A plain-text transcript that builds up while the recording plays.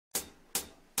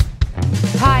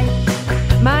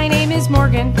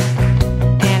Morgan,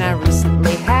 and I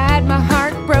recently had my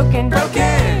heart broken.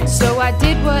 So I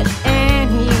did what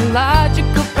any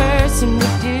logical person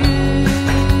would do.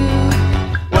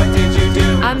 What did you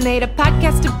do? I made a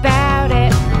podcast about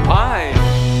it. Why?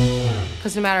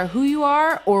 Because no matter who you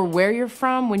are or where you're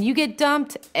from, when you get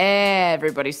dumped,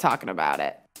 everybody's talking about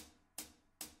it.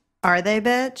 Are they,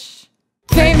 bitch?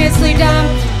 Famously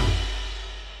dumped.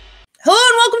 Hello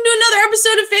and welcome to another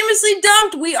episode of Famously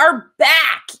Dumped. We are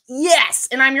back. Yes.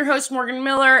 And I'm your host, Morgan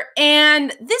Miller.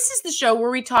 And this is the show where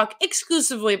we talk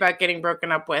exclusively about getting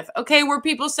broken up with. Okay. Where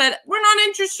people said, we're not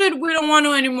interested. We don't want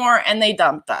to anymore. And they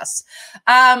dumped us.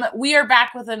 We are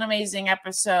back with an amazing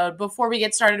episode. Before we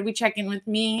get started, we check in with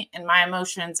me and my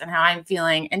emotions and how I'm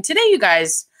feeling. And today, you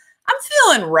guys, I'm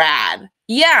feeling rad.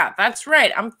 Yeah, that's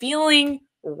right. I'm feeling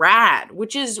rad,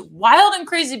 which is wild and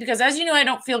crazy because, as you know, I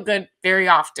don't feel good very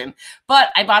often, but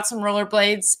I bought some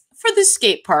rollerblades for the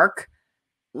skate park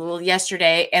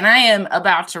yesterday, and I am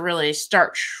about to really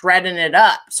start shredding it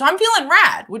up. So I'm feeling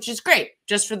rad, which is great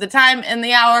just for the time and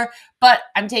the hour, but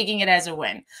I'm taking it as a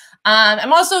win.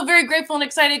 I'm also very grateful and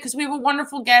excited because we have a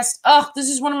wonderful guest. Oh, this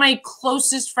is one of my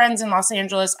closest friends in Los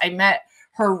Angeles. I met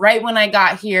her right when I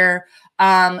got here.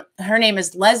 Her name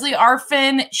is Lesley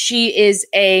Arfin. She is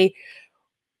a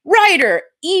writer,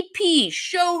 EP,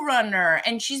 showrunner,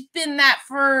 and she's been that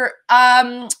for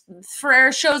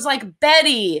shows like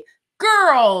Betty,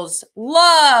 Girls,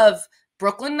 Love,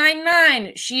 Brooklyn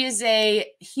Nine-Nine. She is a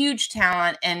huge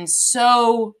talent and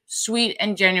so sweet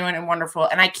and genuine and wonderful,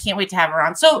 and I can't wait to have her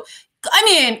on. So, I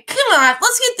mean, come on,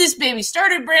 let's get this baby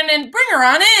started, Brandon. Bring her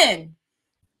on in.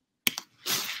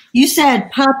 You said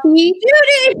puppy?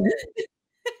 Judy!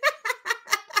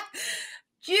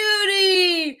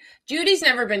 Judy! Judy's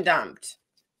never been dumped.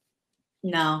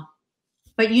 No.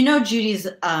 But you know Judy's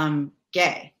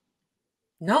gay.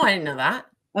 No, I didn't know that.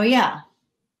 Oh, yeah.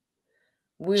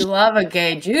 We love a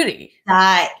gay Judy.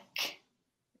 Dyke.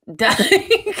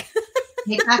 Dyke.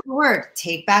 Take back the word.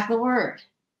 Take back the word.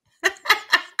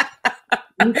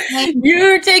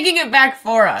 You're taking it back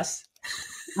for us.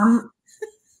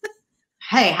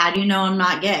 Hey, how do you know I'm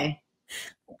not gay?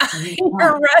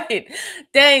 You're right.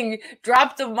 Dang,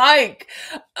 drop the mic.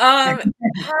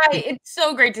 Hi, it's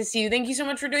so great to see you. Thank you so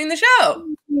much for doing the show.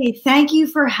 Hey, thank you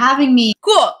for having me.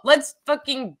 Cool. Let's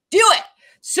fucking do it.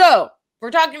 So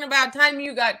we're talking about time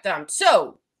you got dumped.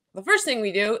 So the first thing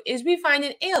we do is we find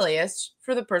an alias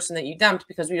for the person that you dumped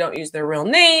because we don't use their real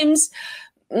names.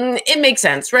 It makes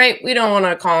sense, right? We don't want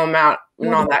to call them out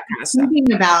and all that kind of stuff.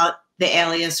 Thinking about the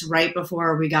alias right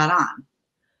before we got on.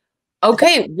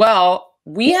 Okay, well,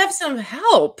 we have some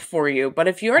help for you, but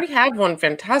if you already have one,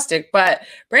 fantastic. But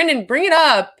Brandon, bring it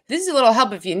up. This is a little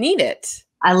help if you need it.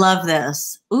 I love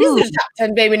this. Ooh. These are top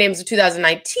 10 baby names of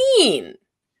 2019.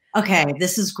 Okay,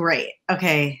 this is great.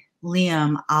 Okay,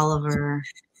 Liam, Oliver.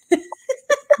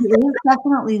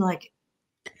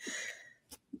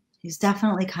 He's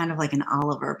definitely kind of like an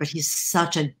Oliver, but he's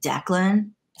such a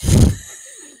Declan.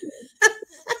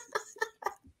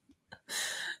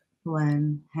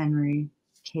 Glenn, Henry,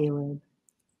 Caleb,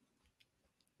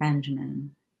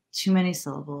 Benjamin. Too many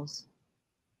syllables.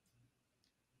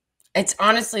 It's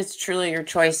truly your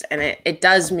choice, and it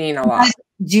does mean a lot.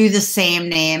 Do the same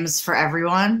names for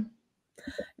everyone?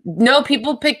 No,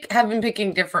 people have been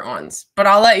picking different ones, but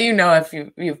I'll let you know if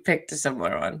you've picked a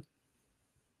similar one.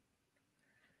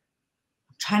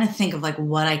 I'm trying to think of like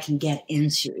what I can get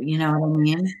into. You know what I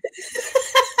mean?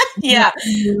 Yeah.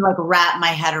 Like wrap my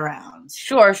head around.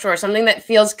 Sure. Something that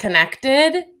feels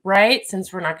connected, right?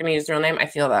 Since we're not going to use the real name. I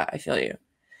feel that. I feel you.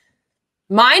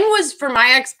 Mine was for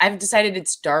my ex. I've decided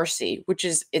it's Darcy, which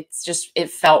is, it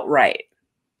felt right.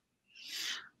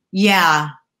 Yeah.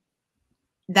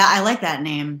 I like that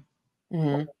name.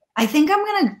 Mm-hmm. I think I'm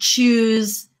going to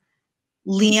choose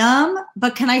Liam,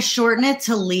 but can I shorten it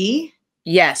to Lee?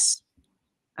 Yes.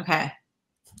 Okay.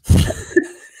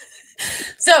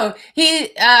 So he,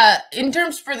 in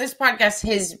terms for this podcast,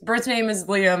 his birth name is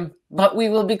Liam, but we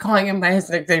will be calling him by his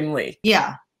nickname Lee.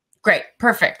 Yeah. Great.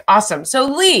 Perfect. Awesome. So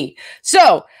Lee.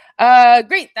 So,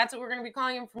 great. That's what we're going to be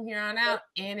calling him from here on out.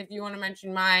 And if you want to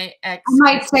mention my ex. I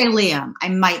might say Liam.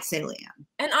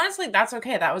 And honestly, that's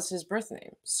okay. That was his birth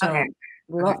name. So okay.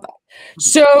 We love that.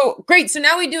 So great. So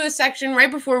now we do a section right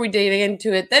before we dig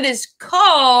into it that is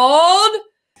called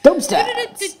Dump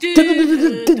stats.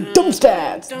 Dump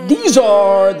stats. These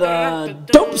are the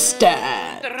dump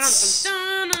stats.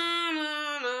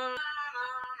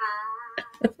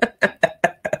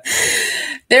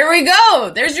 There we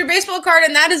go. There's your baseball card,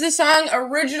 and that is a song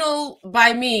original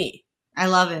by me. I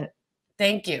love it.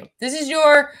 Thank you. This is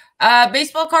your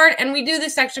baseball card, and we do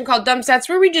this section called Dump Stats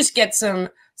where we just get some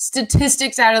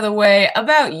statistics out of the way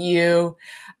about you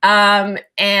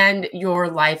and your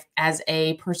life as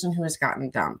a person who has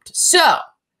gotten dumped. So,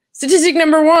 statistic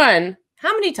number 1,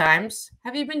 how many times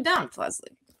have you been dumped, Lesley?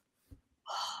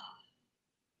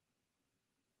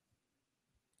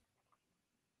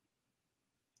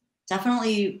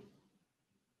 Definitely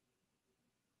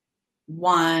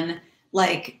 1,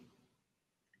 like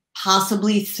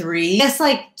possibly 3. I guess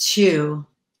like 2.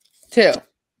 2.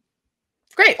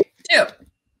 Great. 2.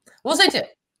 We'll say 2.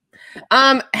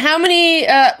 How many,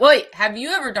 wait, have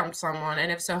you ever dumped someone?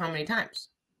 And if so, how many times?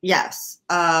 Yes.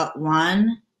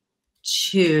 1,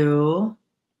 2.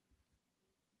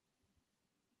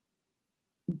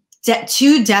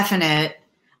 2 definite.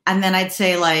 And then I'd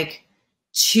say like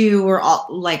 2 were all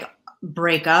like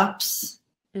breakups.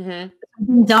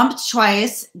 Mm-hmm. Dumped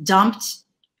twice,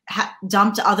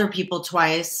 dumped other people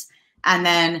twice, and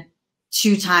then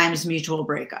 2 times mutual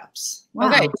breakups. Wow.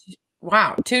 Okay.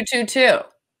 Wow. 2, 2, 2.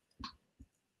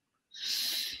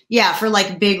 Yeah, for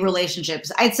like big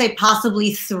relationships. I'd say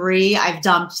possibly 3. I've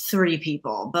dumped 3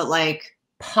 people, but like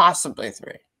possibly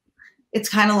 3. It's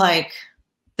kind of like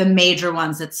the major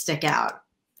ones that stick out.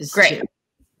 Is great. 2.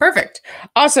 Perfect.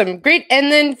 Awesome. Great.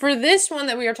 And then for this one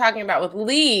that we were talking about with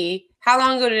Lee, how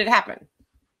long ago did it happen?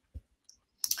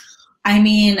 I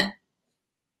mean,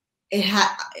 it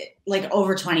had like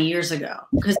over 20 years ago,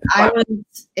 because I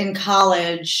was in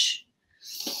college.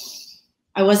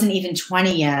 I wasn't even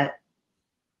 20 yet.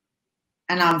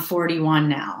 And I'm 41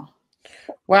 now.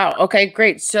 Wow. Okay,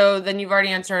 great. So then you've already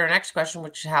answered our next question,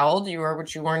 which is how old you were,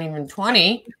 which you weren't even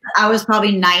 20. I was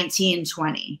probably 19,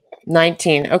 20.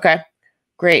 19. Okay,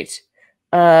 great.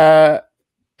 And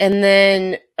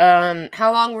then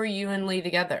how long were you and Lee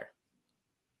together?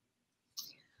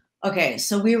 Okay,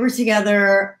 so we were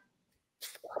together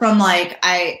from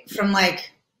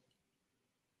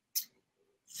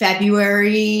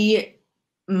February,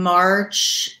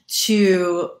 March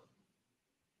to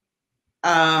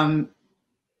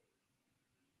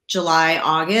July,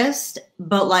 August,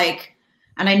 but like,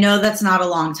 and I know that's not a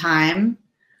long time,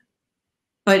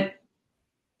 but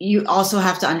you also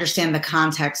have to understand the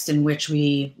context in which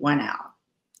we went out.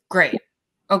 Great.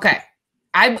 Okay.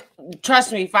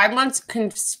 Trust me, 5 months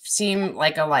can seem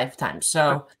like a lifetime.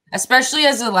 So especially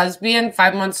as a lesbian,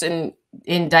 5 months in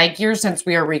dyke years, since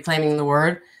we are reclaiming the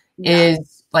word,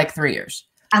 is like 3 years.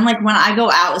 And like when I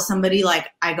go out with somebody, like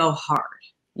I go hard.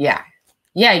 Yeah.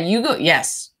 Yeah, you go.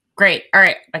 Yes. Great. All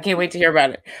right. I can't wait to hear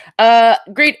about it.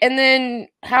 Great. And then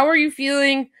how are you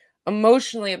feeling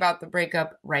emotionally about the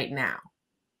breakup right now?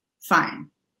 Fine.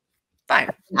 Fine.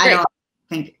 Great. I don't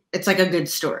think it's like a good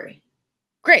story.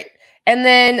 Great. And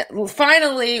then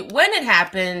finally, when it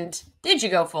happened, did you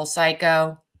go full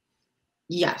psycho?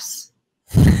 Yes.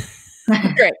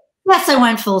 Great. Yes, I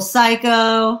went full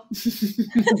psycho.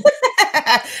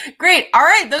 Great. All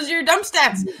right. Those are your dump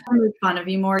stats. I make fun of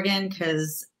you, Morgan,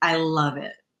 because I love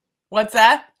it. What's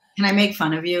that? Can I make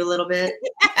fun of you a little bit?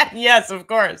 Yes, of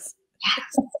course.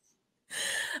 Yes.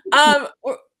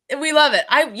 We love it.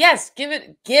 Yes, give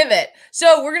it.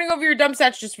 So we're gonna go over your dump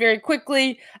stats just very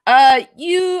quickly.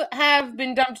 You have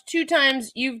been dumped 2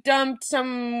 times. You've dumped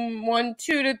someone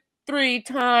 2 to 3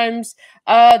 times.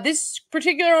 This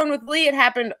particular one with Lee, it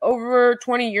happened over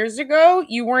 20 years ago.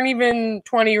 You weren't even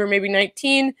 20, or maybe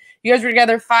 19. You guys were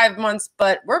together 5 months,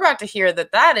 but we're about to hear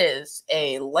that is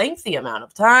a lengthy amount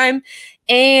of time,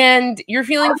 and you're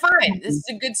feeling fine. This is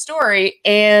a good story,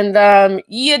 and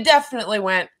you definitely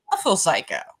went a full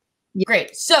psycho. Yeah.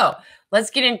 Great. So let's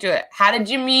get into it. How did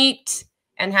you meet,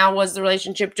 and how was the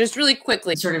relationship? Just really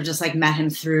quickly. Sort of just like met him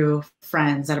through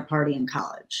friends at a party in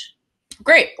college.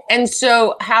 Great. And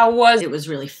so how was it? Was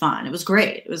really fun. It was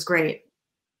great. It was great.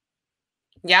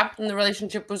 Yeah. And the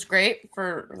relationship was great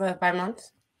for the 5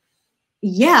 months.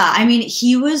 Yeah. I mean,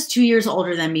 he was 2 years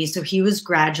older than me, so he was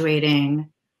graduating.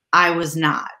 I was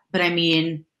not. But I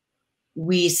mean,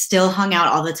 we still hung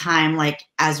out all the time, like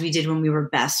as we did when we were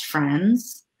best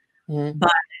friends,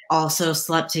 but also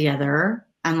slept together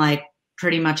and like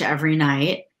pretty much every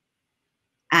night,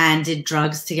 and did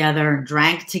drugs together and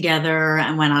drank together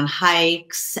and went on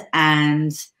hikes,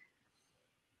 and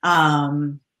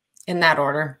in that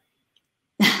order.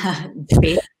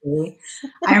 Basically.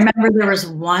 I remember there was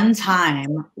one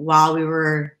time while we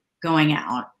were going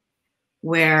out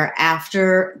where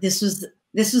after this was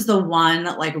the one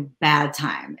like bad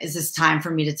time. Is this time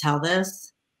for me to tell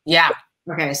this? Yeah.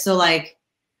 Okay. So like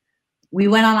we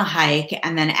went on a hike,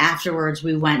 and then afterwards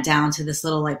we went down to this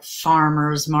little like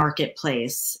farmer's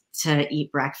marketplace to eat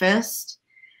breakfast.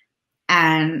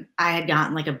 And I had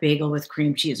gotten like a bagel with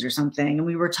cream cheese or something. And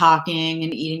we were talking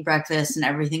and eating breakfast, and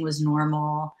everything was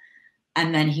normal.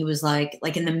 And then he was like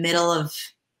in the middle of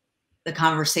the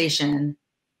conversation,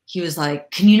 he was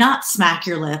like, "Can you not smack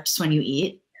your lips when you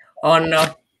eat?" Oh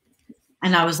no.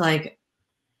 And I was like,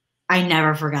 I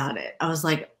never forgot it. I was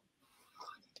like,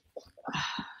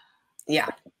 yeah.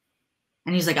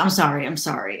 And he's like, I'm sorry.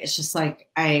 It's just like,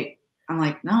 I'm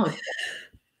like, no,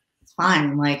 it's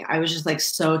fine. Like, I was just like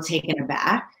so taken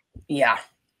aback. Yeah.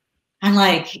 And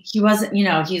like, he wasn't,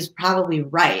 he's probably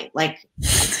right. Like,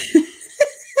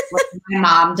 my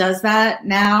mom does that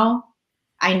now.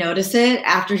 I notice it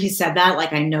after he said that.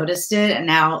 Like, I noticed it. And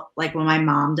now, like, when my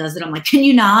mom does it, I'm like, can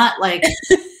you not? Like,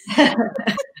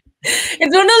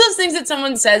 it's one of those things that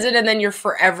someone says it and then you're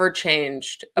forever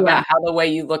changed about how the way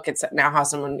you look at now how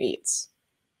someone eats.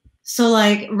 So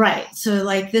like, right. So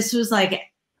like, this was like,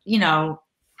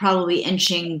 probably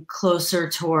inching closer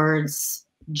towards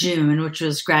June, which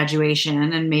was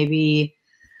graduation, and maybe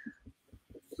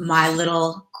my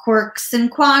little quirks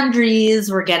and quandaries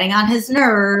were getting on his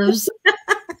nerves.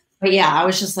 But yeah, I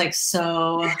was just like,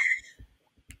 so,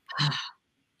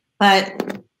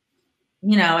 but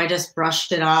I just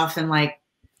brushed it off and like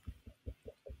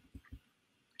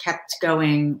kept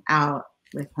going out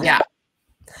with him. Yeah.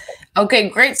 Okay,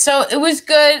 great. So it was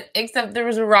good, except there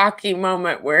was a rocky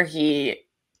moment where he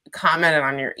commented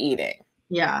on your eating.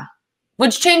 Yeah.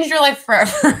 Which changed your life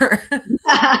forever.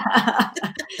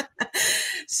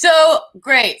 So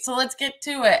great. So let's get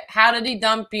to it. How did he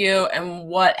dump you and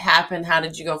what happened? How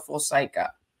did you go full psycho?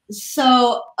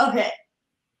 So, okay.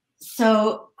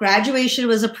 So graduation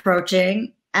was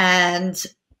approaching and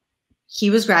he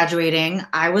was graduating.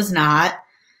 I was not,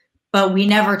 but we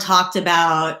never talked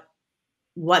about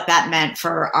what that meant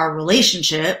for our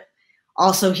relationship.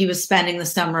 Also, he was spending the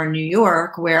summer in New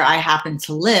York where I happened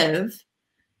to live.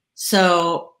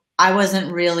 So I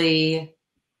wasn't really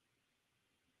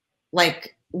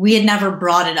like, we had never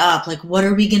brought it up. Like, what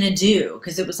are we going to do?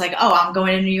 Because it was like, oh, I'm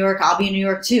going to New York. I'll be in New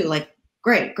York too. Like,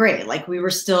 great. Like we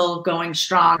were still going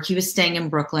strong. He was staying in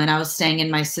Brooklyn. I was staying at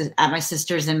my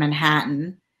sister's in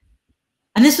Manhattan.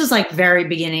 And this was like very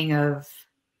beginning of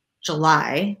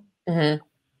July. Mm-hmm.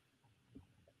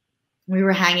 We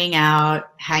were hanging out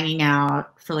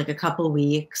for like a couple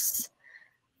weeks.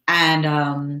 And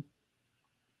a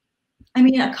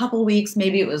couple weeks,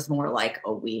 maybe it was more like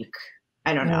a week.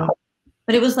 I don't know.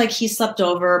 But it was like he slept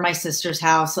over at my sister's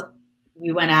house.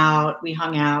 We went out, we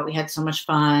hung out, we had so much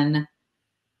fun.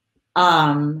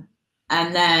 And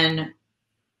then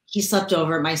he slept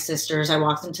over at my sister's. I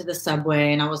walked into the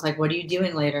subway and I was like, what are you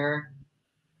doing later?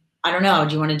 I don't know.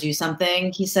 Do you want to do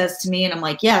something? He says to me, and I'm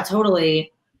like, yeah,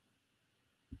 totally.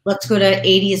 Let's go to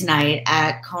 80s night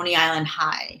at Coney Island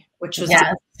High, which was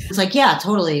it's like, yeah,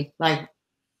 totally. Like,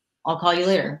 I'll call you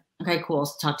later. Okay, cool.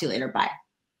 Talk to you later. Bye.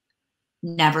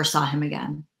 Never saw him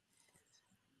again.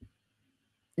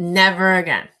 Never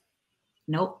again.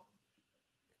 Nope.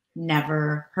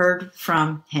 Never heard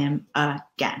from him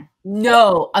again.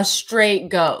 No, a straight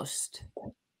ghost.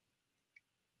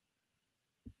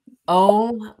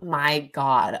 Oh my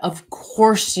God. Of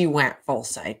course you went full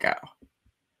psycho.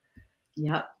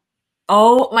 Yep.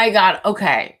 Oh my God.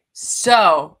 Okay.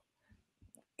 So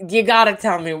you got to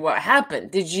tell me what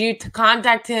happened. Did you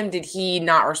contact him? Did he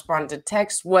not respond to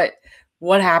text? What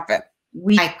happened?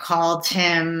 I called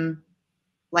him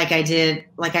like I did,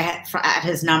 like I had at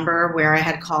his number where I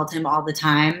had called him all the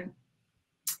time,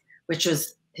 which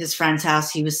was his friend's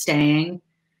house he was staying.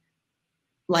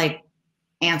 Like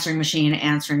answering machine,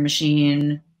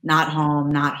 not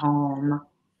home.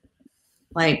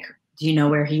 Like, do you know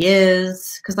where he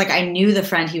is? Because like I knew the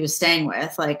friend he was staying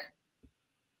with. Like,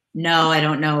 no, I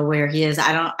don't know where he is.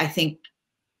 I think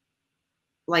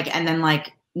like, and then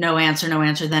like, no answer.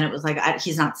 Then it was like,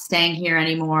 he's not staying here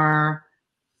anymore.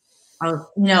 I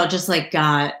was, just like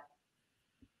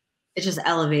it just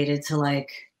elevated to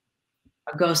like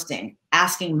a ghosting,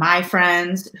 asking my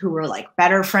friends who were like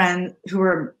better friends, who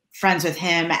were friends with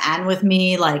him and with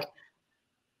me, like,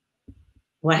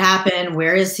 what happened?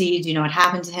 Where is he? Do you know what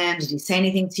happened to him? Did he say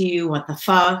anything to you? What the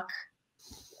fuck?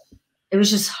 It was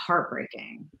just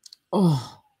heartbreaking.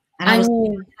 Oh, and I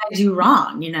what did I do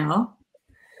wrong,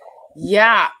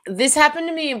 Yeah, this happened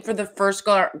to me for the first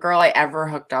girl I ever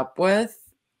hooked up with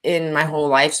in my whole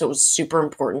life. So it was super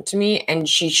important to me. And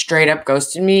she straight up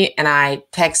ghosted me. And I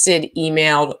texted,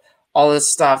 emailed, all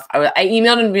this stuff. I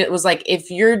emailed and it was like,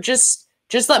 if you're just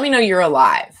let me know you're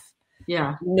alive.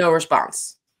 Yeah. No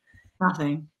response.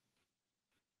 Nothing.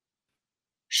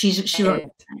 She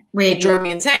it drove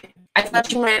me insane. I thought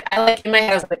she might, in my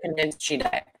head, I was like convinced she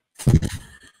died.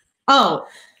 Oh,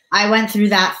 I went through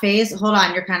that phase. Hold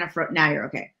on, you're kind of now you're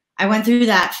okay. I went through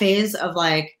that phase of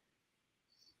like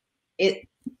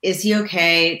is he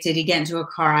okay? Did he get into a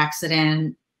car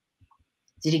accident?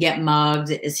 Did he get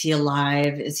mugged? Is he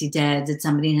alive? Is he dead? Did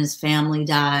somebody in his family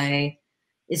die?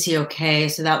 Is he okay?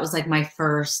 So that was like my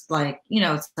first, like, you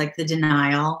know, it's like the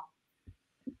denial.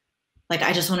 Like,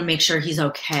 I just want to make sure he's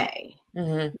okay.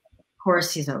 Mm-hmm. Of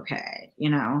course he's okay, you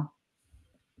know.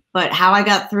 But how I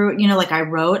got through it, you know, like I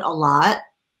wrote a lot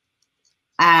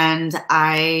and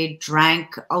I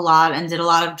drank a lot and did a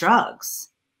lot of drugs.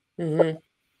 Mm-hmm.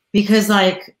 Because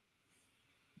like,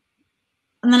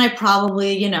 and then I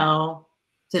probably, you know,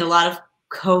 did a lot of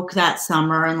coke that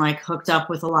summer and like hooked up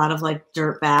with a lot of like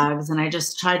dirt bags. And I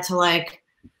just tried to like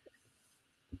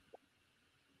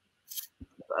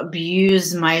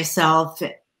abuse myself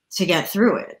to get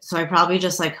through it. So I probably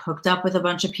just like hooked up with a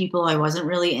bunch of people I wasn't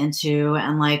really into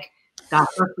and like got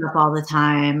hooked up all the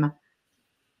time,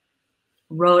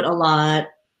 wrote a lot,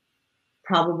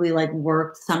 probably like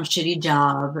worked some shitty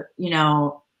job, you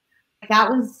know.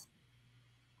 That was,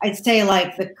 I'd say,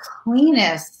 like the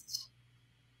cleanest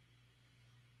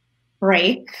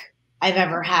break I've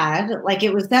ever had. Like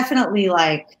it was definitely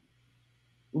like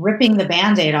ripping the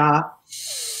Band-Aid off.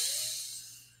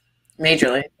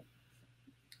 Majorly.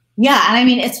 Yeah, and I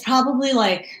mean, it's probably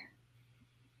like,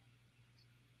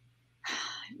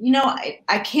 you know,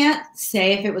 I can't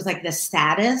say if it was like the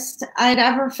saddest I'd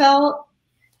ever felt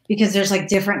because there's like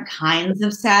different kinds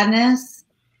of sadness.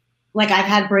 Like I've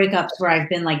had breakups where I've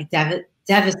been like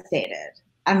devastated.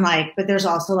 I'm like, but there's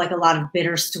also like a lot of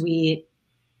bittersweet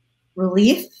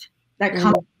relief that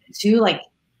comes too. Like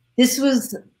this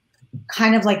was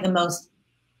kind of like the most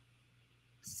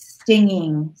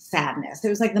stinging sadness. It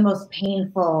was like the most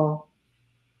painful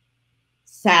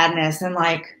sadness and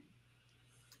like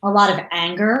a lot of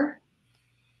anger.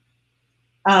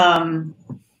 And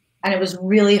it was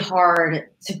really hard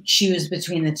to choose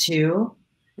between the two.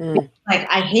 Like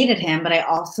I hated him, but I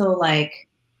also like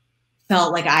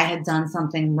felt like I had done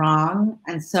something wrong.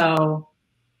 And so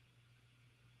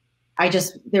I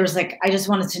just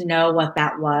wanted to know what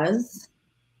that was.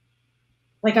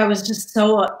 Like I was just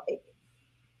so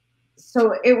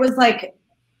it was like,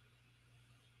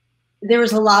 there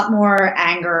was a lot more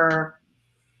anger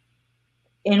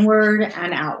inward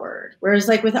and outward. Whereas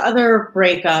like with other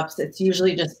breakups, it's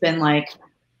usually just been like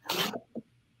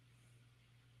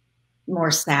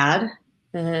more sad.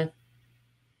 Mm-hmm.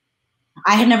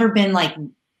 I had never been like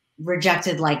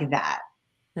rejected like that.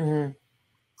 Mm-hmm.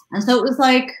 And so it was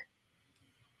like,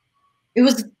 it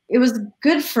was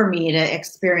good for me to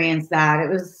experience that. It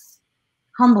was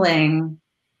humbling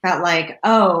that like,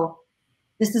 oh,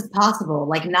 this is possible.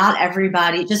 Like not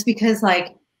everybody, just because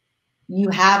like you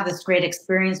have this great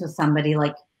experience with somebody,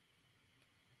 like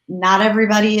not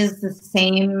everybody is the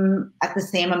same at the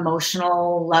same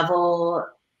emotional level.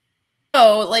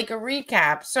 So like a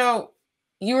recap. So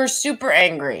you were super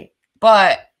angry,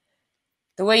 but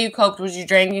the way you coped was you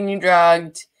drank and you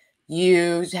drugged,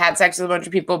 you had sex with a bunch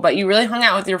of people, but you really hung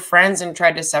out with your friends and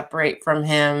tried to separate from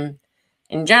him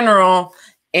in general.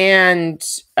 And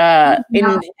I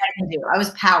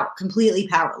was completely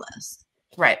powerless.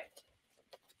 Right.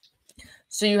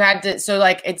 So you had to, so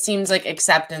like, it seems like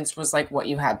acceptance was like what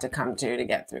you had to come to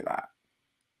get through that.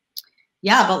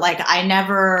 Yeah. But like,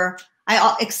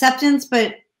 acceptance,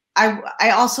 but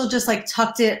I also just like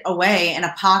tucked it away in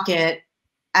a pocket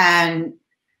and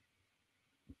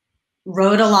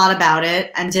wrote a lot about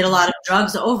it and did a lot of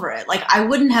drugs over it. Like I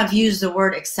wouldn't have used the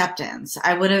word acceptance.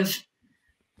 I would have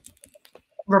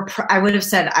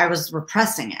said I was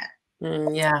repressing it.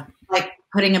 Yeah. Like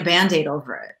putting a Band-Aid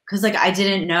over it. Cause like, I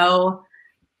didn't know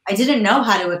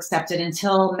how to accept it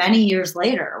until many years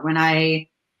later when I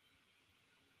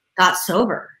got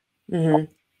sober and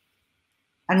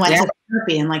went to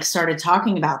therapy and like started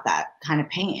talking about that kind of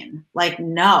pain. Like,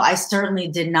 no, I certainly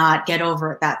did not get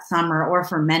over it that summer or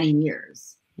for many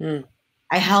years.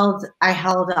 I held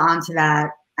on to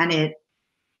that and it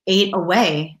ate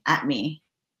away at me.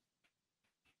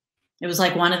 It was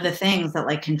like one of the things that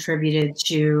like contributed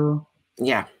to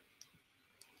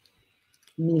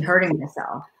me hurting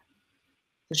myself,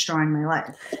 destroying my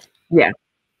life.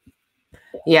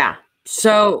 Yeah.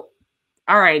 So,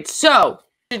 all right. So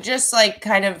just like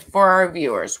kind of for our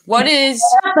viewers, what is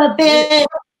pep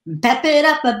it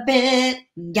up a bit,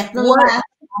 get the laugh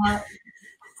out.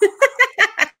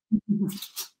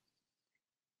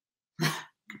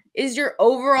 Is your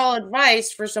overall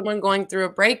advice for someone going through a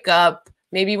breakup,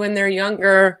 maybe when they're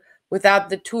younger, without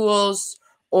the tools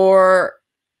or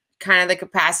kind of the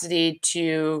capacity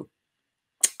to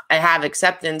have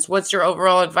acceptance? What's your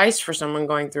overall advice for someone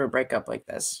going through a breakup like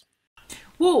this?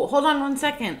 Whoa, hold on 1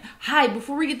 second. Hi,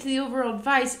 before we get to the overall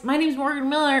advice, my name's Morgan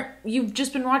Miller. You've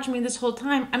just been watching me this whole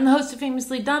time. I'm the host of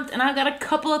Famously Dumped, and I've got a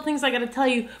couple of things I gotta tell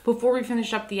you before we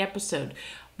finish up the episode.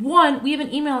 One, we have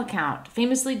an email account,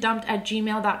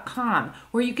 famouslydumped@gmail.com,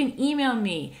 where you can email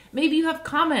me. Maybe you have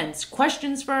comments,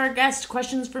 questions for our guests,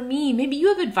 questions for me. Maybe you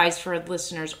have advice for our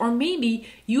listeners, or maybe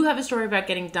you have a story about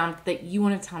getting dumped that you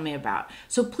want to tell me about.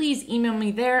 So please email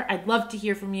me there. I'd love to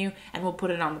hear from you, and we'll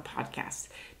put it on the podcast.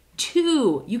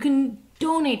 Two, you can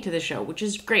donate to the show, which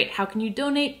is great. How can you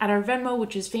donate? At our Venmo,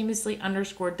 which is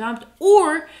famously_dumped,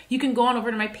 or you can go on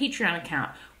over to my Patreon account,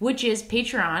 which is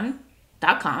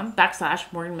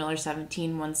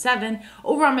patreon.com/MorganMiller1717.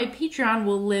 Over on my Patreon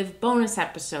will live bonus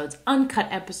episodes, uncut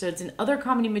episodes, and other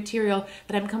comedy material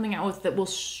that I'm coming out with that will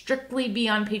strictly be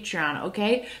on Patreon,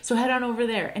 okay? So head on over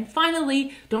there. And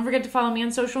finally, don't forget to follow me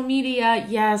on social media.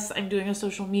 Yes, I'm doing a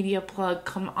social media plug.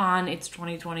 Come on, it's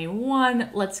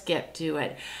 2021. Let's get to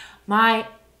it. My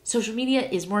social media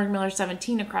is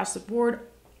MorganMiller17 across the board.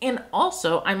 And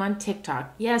also, I'm on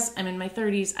TikTok. Yes, I'm in my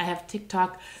 30s. I have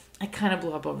TikTok. I kind of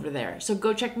blew up over there. So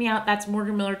go check me out. That's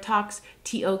Morgan Miller Talks,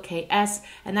 TOKS.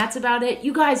 And that's about it.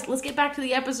 You guys, let's get back to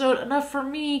the episode. Enough for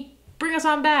me. Bring us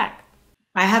on back.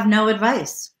 I have no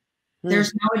advice.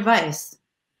 There's no advice.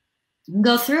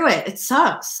 Go through it. It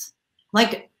sucks.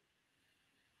 Like,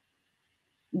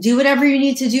 do whatever you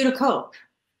need to do to cope.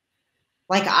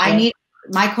 Like, I need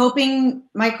my coping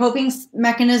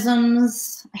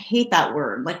mechanisms. I hate that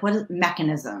word. Like, what is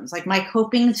mechanisms? Like, my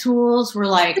coping tools were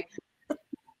like,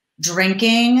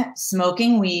 drinking,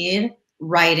 smoking weed,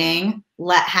 writing,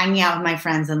 hanging out with my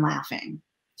friends and laughing,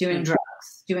 doing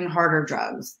drugs, doing harder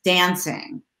drugs,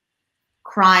 dancing,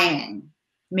 crying,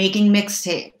 making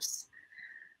mixtapes,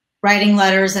 writing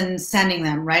letters and sending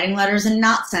them, writing letters and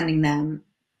not sending them.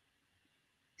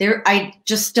 I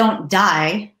just don't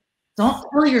die. Don't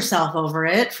kill yourself over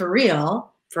it, for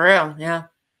real. For real, yeah.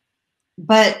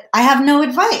 But I have no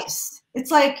advice. It's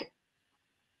like,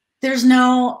 there's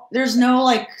no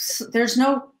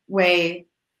way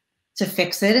to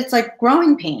fix it. It's like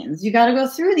growing pains. You got to go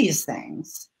through these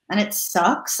things, and it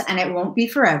sucks, and it won't be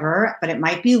forever, but it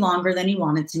might be longer than you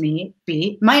want it to be.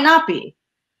 Might not be.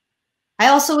 I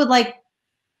also would like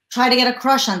try to get a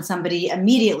crush on somebody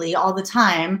immediately all the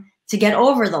time to get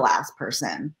over the last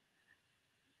person.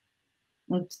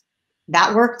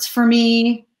 That worked for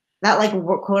me. That like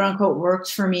quote unquote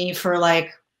worked for me for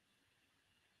like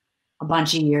a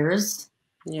bunch of years.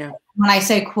 Yeah. When I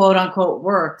say quote unquote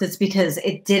worked, it's because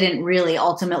it didn't really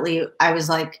ultimately, I was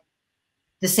like,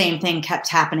 the same thing kept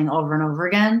happening over and over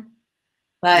again.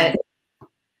 But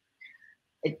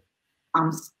it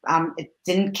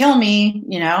didn't kill me,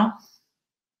 you know?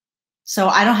 So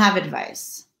I don't have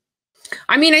advice.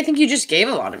 I mean, I think you just gave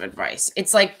a lot of advice.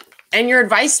 It's like, and your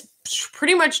advice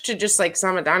pretty much to just like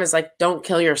sum it down is like, don't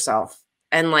kill yourself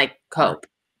and like cope.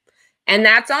 And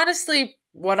that's honestly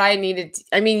what I needed.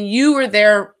 I mean, you were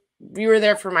there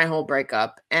for my whole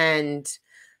breakup. And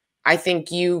I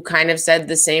think you kind of said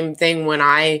the same thing when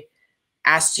I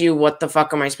asked you, what the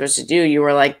fuck am I supposed to do? You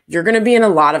were like, you're going to be in a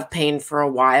lot of pain for a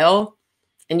while,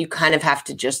 and you kind of have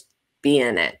to just be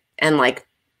in it and like,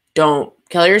 don't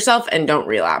kill yourself and don't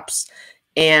relapse.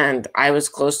 And I was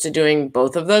close to doing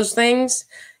both of those things.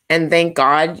 And thank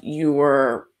God you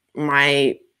were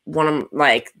my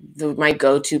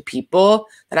go-to people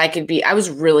that I could be. I was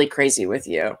really crazy with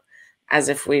you, as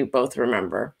if we both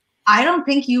remember. I don't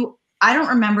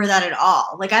remember that at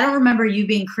all. Like, I don't remember you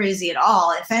being crazy at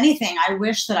all. If anything, I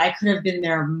wish that I could have been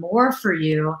there more for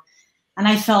you. And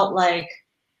I felt like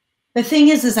the thing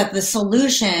is that the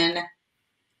solution,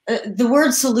 the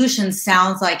word solution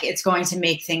sounds like it's going to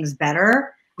make things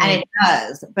better. And it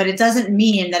does, but it doesn't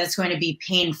mean that it's going to be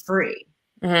pain-free.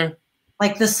 Mm-hmm.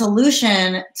 Like the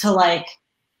solution to like,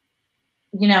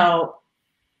 you know,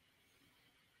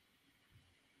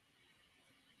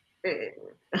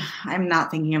 I'm not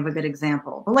thinking of a good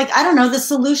example, but like, I don't know, the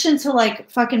solution to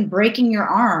like fucking breaking your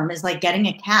arm is like getting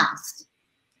a cast.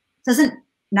 It doesn't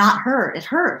not hurt. It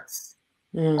hurts.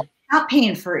 It's not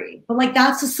pain-free, but like,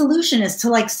 that's the solution, is to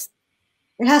like,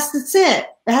 it has to sit,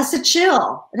 it has to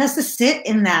chill. It has to sit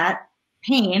in that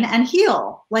pain and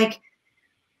heal. Like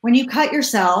when you cut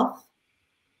yourself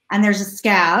and there's a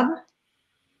scab,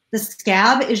 the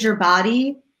scab is your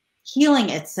body healing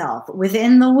itself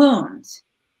within the wound.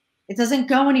 It doesn't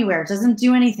go anywhere. It doesn't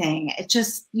do anything. It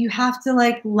just, you have to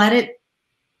like let it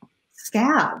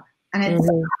scab, and it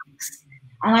sucks.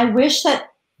 And I wish that,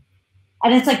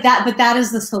 and it's like that, but that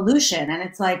is the solution. And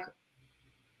it's like,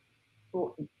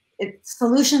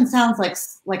 solution sounds like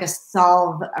a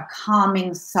solve, a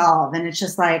calming solve. And it's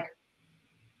just like,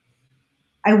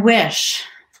 I wish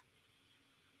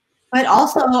But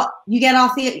also you get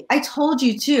off I told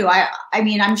you too. I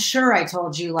mean, I'm sure I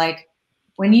told you, like,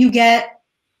 when you get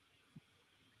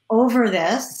over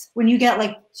this, when you get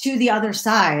like to the other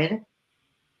side,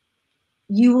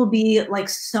 you will be like,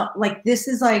 so like, this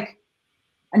is like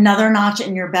another notch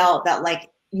in your belt that like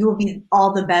you will be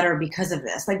all the better because of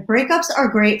this. Like, breakups are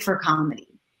great for comedy.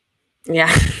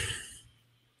 Yeah.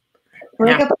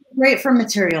 Breakups are great for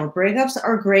material. Breakups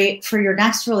are great for your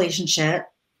next relationship.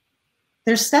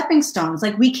 They're stepping stones.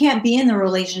 Like, we can't be in the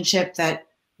relationship that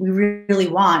we really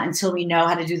want until we know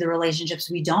how to do the relationships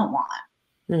we don't want.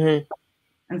 Mm-hmm.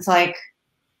 It's like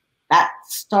that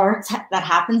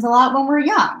happens a lot when we're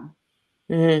young.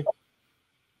 Mm-hmm.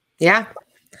 Yeah.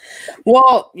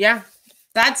 Well, yeah.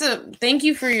 Thank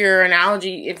you for your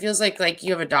analogy. It feels like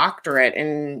you have a doctorate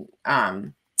in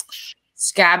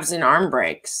scabs and arm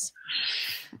breaks.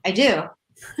 I do.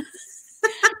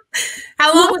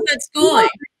 How long was that schooling?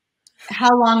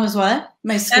 How long was what?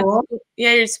 My school?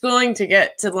 Your schooling to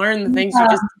learn the things you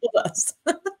just told us.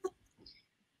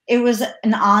 It was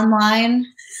an online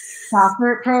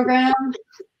doctorate program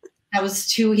that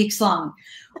was 2 weeks long.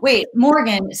 Wait,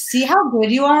 Morgan, see how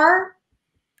good you are?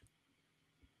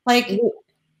 Like,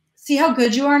 see how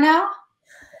good you are now?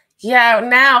 Yeah,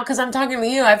 now, because I'm talking to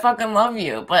you, I fucking love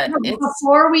you. But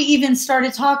before we even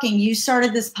started talking, you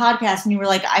started this podcast and you were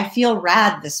like, I feel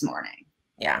rad this morning.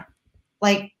 Yeah.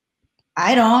 Like,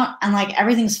 I don't, and like,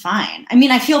 everything's fine. I mean,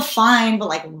 I feel fine, but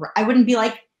like, I wouldn't be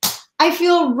like, I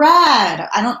feel rad.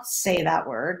 I don't say that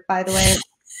word, by the way.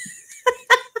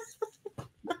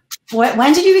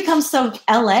 When did you become so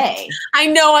LA? I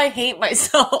know, I hate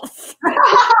myself.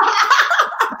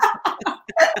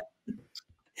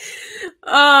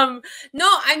 No,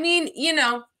 I mean,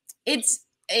 it's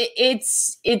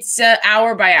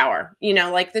hour by hour,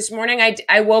 like this morning,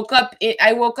 I woke up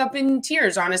in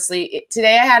tears. Honestly,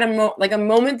 today I had a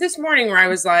moment this morning where I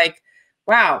was like,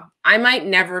 wow, I might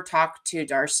never talk to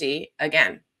Darcy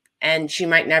again, and she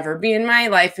might never be in my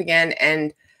life again.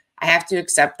 And I have to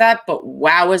accept that. But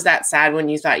wow, was that sad when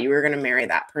you thought you were going to marry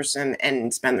that person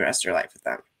and spend the rest of your life with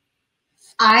them?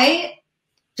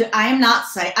 I'm not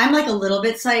I'm like a little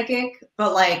bit psychic,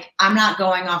 but like, I'm not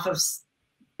going off of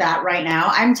that right now.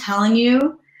 I'm telling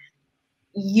you,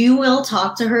 you will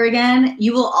talk to her again.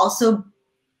 You will also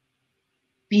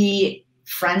be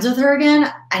friends with her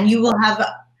again, and you will have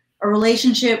a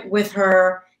relationship with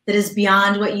her that is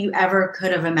beyond what you ever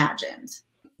could have imagined.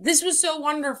 This was so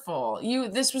wonderful.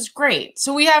 This was great.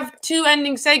 So we have 2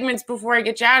 ending segments before I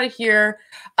get you out of here.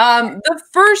 The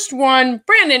first one,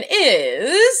 Brandon,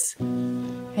 is...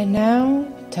 And now,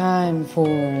 time for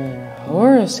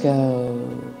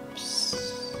horoscopes.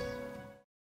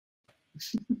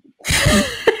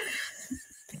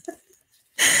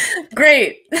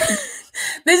 Great.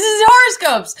 This is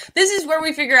horoscopes. This is where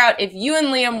we figure out if you and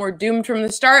Liam were doomed from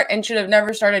the start and should have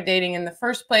never started dating in the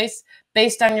first place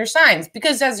based on your signs.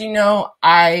 Because as you know,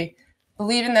 I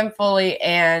believe in them fully.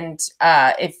 And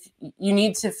if you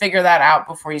need to figure that out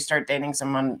before you start dating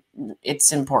someone,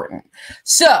 it's important.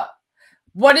 So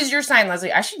what is your sign,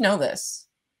 Lesley? I should know this.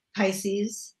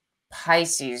 Pisces.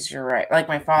 Pisces, you're right. Like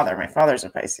my father. My father's a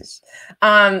Pisces.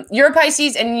 You're a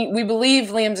Pisces, and we believe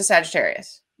Liam's a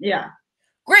Sagittarius. Yeah.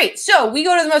 Great. So we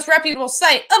go to the most reputable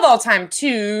site of all time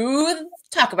to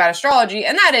talk about astrology,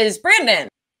 and that is Brandon.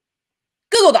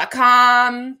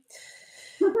 Google.com.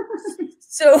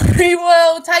 So we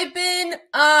will type in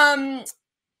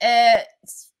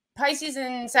Pisces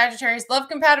and Sagittarius love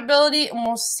compatibility, and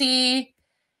we'll see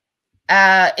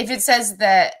if it says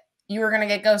that you were going to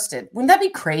get ghosted. Wouldn't that be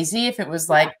crazy if it was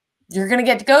like, you're going to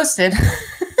get ghosted?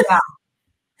 Yeah.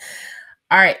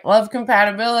 All right. Love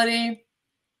compatibility.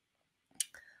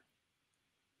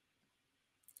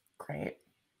 Great.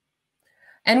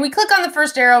 And we click on the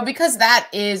first arrow because that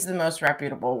is the most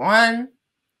reputable one.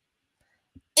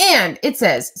 And it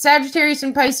says, Sagittarius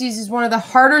and Pisces is one of the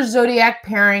harder zodiac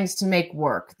pairings to make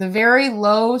work. The very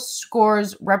low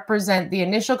scores represent the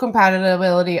initial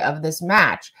compatibility of this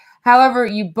match. However,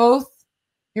 you're both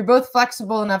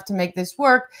flexible enough to make this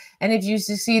work, and if you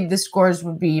succeed, the scores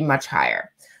would be much higher.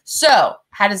 So,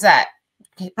 how does that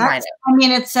line up? I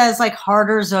mean, it says like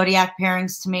harder zodiac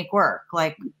pairings to make work.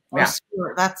 Like, yeah.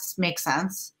 That makes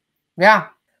sense. Yeah,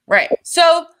 right.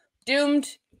 So, doomed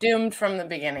from the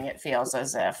beginning, it feels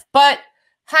as if. But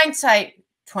hindsight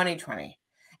 2020.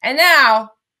 And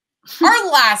now,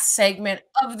 our last segment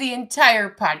of the entire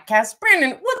podcast.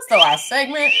 Brandon, what's the last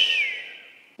segment?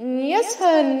 Yes,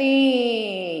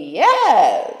 honey.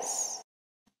 Yes.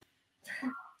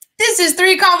 This is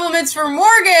 3 compliments for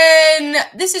Morgan.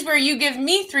 This is where you give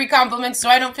me 3 compliments so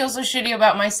I don't feel so shitty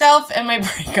about myself and my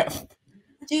breakup.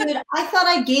 Dude, I thought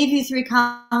I gave you 3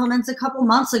 compliments a couple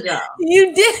months ago.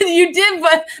 You did,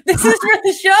 but this is for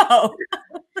the show.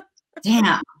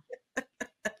 Damn.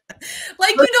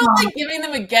 Like, you don't like giving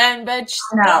them again, bitch.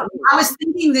 No, I was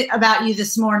thinking about you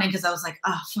this morning because I was like,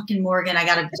 oh, fucking Morgan, I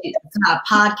gotta do it's not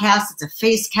a podcast, it's a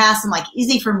face cast. I'm like,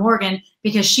 easy for Morgan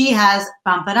because she has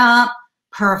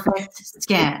perfect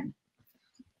skin.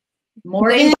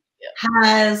 Morgan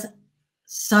has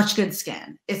such good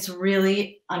skin. It's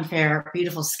really unfair.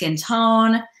 Beautiful skin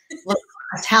tone. Look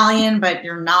Italian, but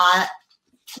you're not.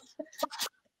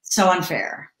 So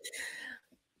unfair.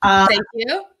 Thank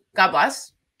you. God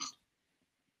bless.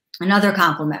 Another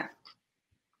compliment.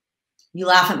 You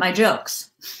laugh at my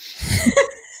jokes.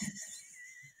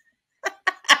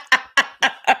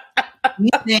 You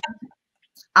think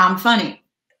I'm funny.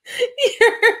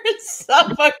 You're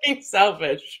so fucking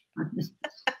selfish.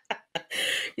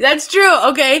 That's true.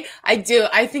 Okay. I do.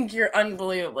 I think you're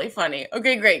unbelievably funny.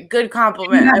 Okay, great. Good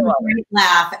compliment. I love it.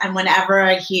 Laugh. And whenever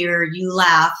I hear you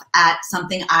laugh at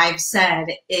something I've said,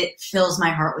 it fills my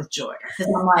heart with joy.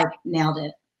 Because I'm like, nailed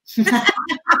it.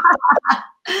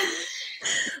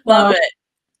 Love it.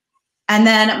 And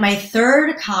then my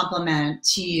third compliment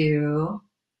to you.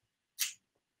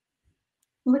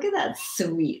 Look at that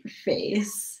sweet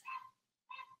face.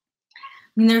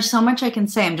 I mean, there's so much I can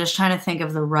say. I'm just trying to think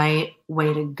of the right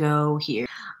way to go here.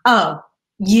 Oh,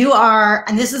 you are,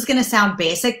 and this is going to sound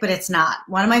basic, but it's not.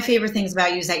 One of my favorite things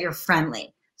about you is that you're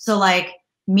friendly. So like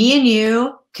me and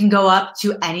you can go up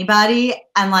to anybody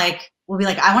and like, we'll be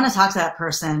like, I want to talk to that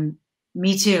person.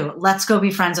 Me too. Let's go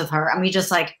be friends with her. And we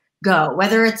just like go,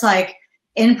 whether it's like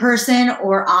in person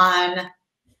or on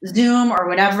Zoom or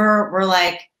whatever, we're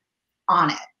like on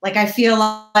it. Like, I feel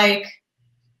like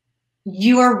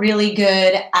you are really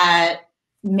good at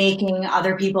making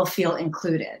other people feel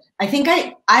included. I think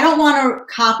I don't want to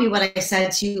copy what I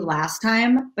said to you last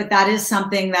time, but that is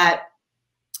something that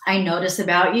I notice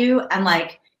about you and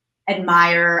like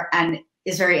admire and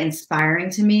is very inspiring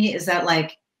to me is that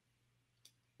like,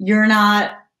 you're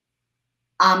not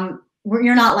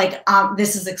like,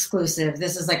 this is exclusive.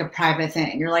 This is like a private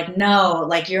thing. You're like, no,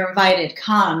 like you're invited,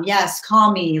 come, yes,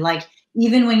 call me. Like,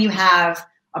 even when you have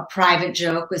a private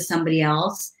joke with somebody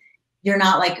else, you're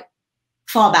not like,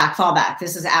 fall back.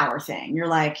 This is our thing. You're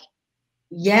like,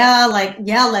 yeah,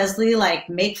 Lesley, like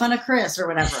make fun of Chris or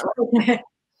whatever.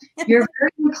 You're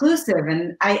very inclusive.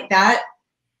 And that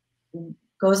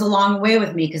goes a long way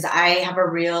with me because I have a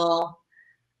real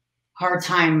hard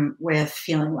time with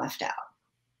feeling left out.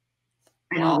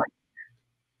 I know.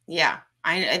 Yeah,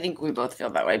 I think we both feel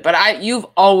that way. But you've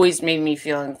always made me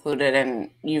feel included, and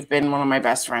you've been one of my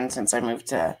best friends since I moved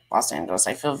to Los Angeles.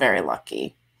 I feel very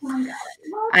lucky. Oh my God,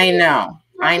 I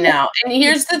know. And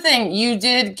here's the thing. You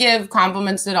did give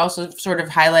compliments that also sort of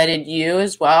highlighted you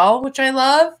as well, which I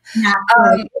love.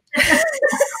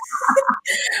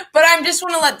 But I just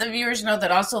want to let the viewers know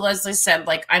that also Lesley said,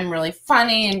 like, I'm really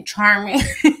funny and charming.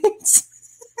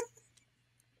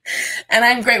 And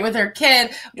I'm great with her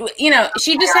kid. You know,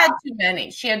 she just had too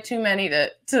many. She had too many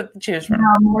to choose from.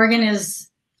 No, Morgan is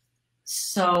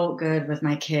so good with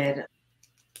my kid.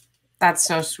 That's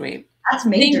so sweet. That's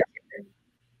major.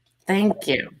 Thank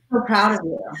you. I'm so proud of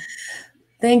you.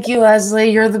 Thank you,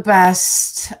 Lesley. You're the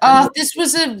best. Oh, this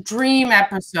was a dream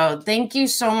episode. Thank you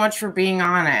so much for being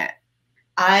on it.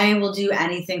 I will do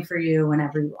anything for you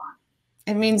whenever you want.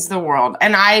 It means the world.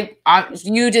 And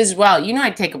you'd as well. You know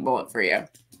I'd take a bullet for you.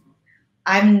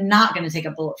 I'm not going to take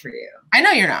a bullet for you. I know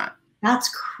you're not. That's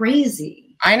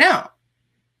crazy. I know.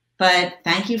 But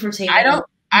thank you for taking I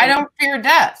don't fear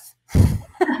death.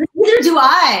 Neither do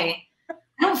I. I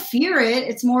don't fear it.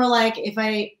 It's more like if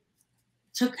I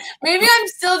took... Maybe I'm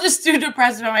still just too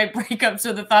depressed about my breakup,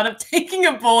 so the thought of taking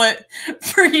a bullet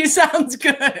for you sounds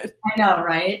good. I know,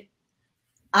 right?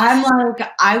 I'm like,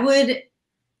 I would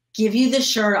give you the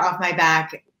shirt off my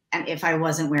back and if I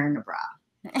wasn't wearing a bra.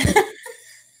 I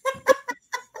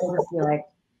just feel like...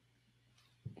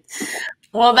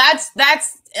 Well, that's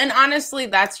and honestly,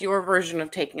 that's your version of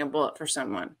taking a bullet for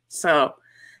someone. So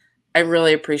I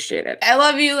really appreciate it. I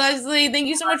love you, Lesley. Thank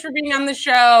you so much for being on the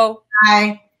show.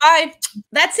 Bye. Bye.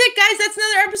 That's it, guys. That's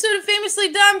another episode of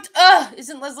Famously Dumped.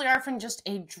 Isn't Lesley Arfin just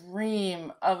a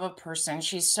dream of a person?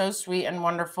 She's so sweet and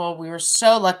wonderful. We were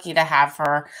so lucky to have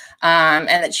her, and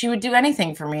that she would do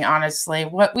anything for me, honestly.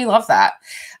 We love that.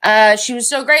 She was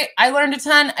so great. I learned a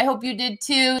ton. I hope you did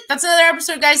too. That's another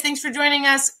episode, guys. Thanks for joining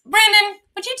us. Brandon,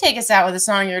 would you take us out with a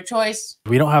song of your choice?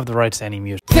 We don't have the rights to any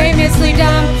music. Famously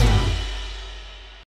dumped.